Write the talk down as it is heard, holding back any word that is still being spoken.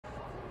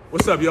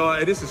What's up, y'all?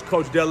 Hey, this is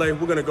Coach Dele.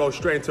 We're gonna go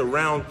straight into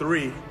round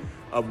 3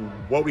 of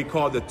what we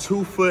call the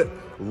 2-foot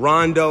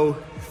Rondo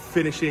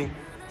finishing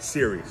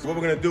series. What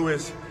we're gonna do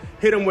is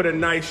hit them with a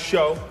nice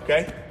show,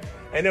 okay?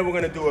 And then we're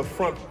gonna do a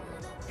front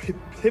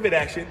pivot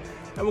action,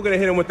 and we're gonna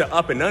hit them with the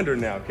up and under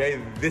now, okay?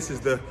 This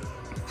is the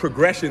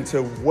progression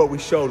to what we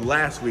showed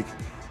last week.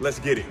 Let's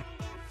get it.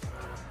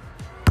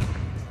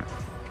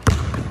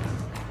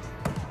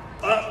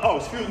 Oh,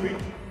 excuse me.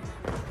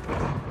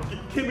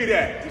 Give me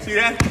that. You see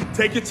that?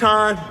 Take your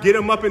time, get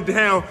them up and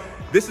down.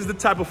 This is the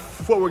type of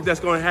footwork that's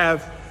gonna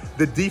have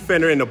the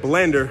defender and the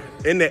blender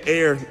in the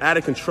air, out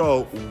of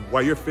control,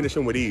 while you're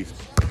finishing with ease.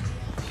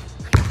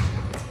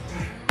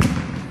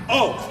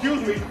 Oh,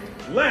 excuse me.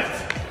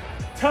 Left,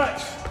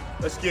 touch.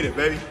 Let's get it,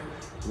 baby.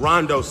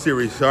 Rondo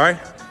series, all right?